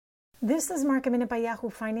This is Market Minute by Yahoo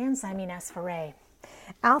Finance. I'm Ines Ferre.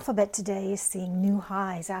 Alphabet today is seeing new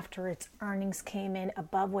highs after its earnings came in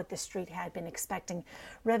above what the street had been expecting.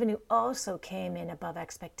 Revenue also came in above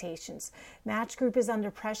expectations. Match Group is under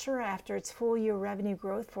pressure after its full-year revenue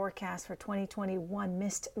growth forecast for 2021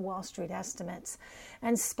 missed Wall Street estimates.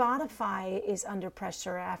 And Spotify is under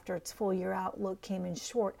pressure after its full-year outlook came in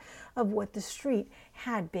short of what the street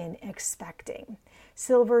had been expecting.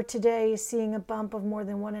 Silver today is seeing a bump of more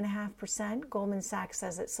than 1.5%. Goldman Sachs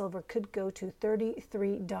says that silver could go to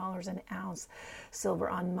 $33 an ounce. Silver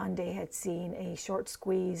on Monday had seen a short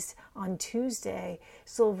squeeze. On Tuesday,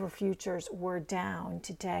 silver futures were down.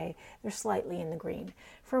 Today, they're slightly in the green.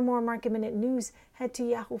 For more Market Minute news, head to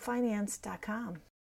yahoofinance.com.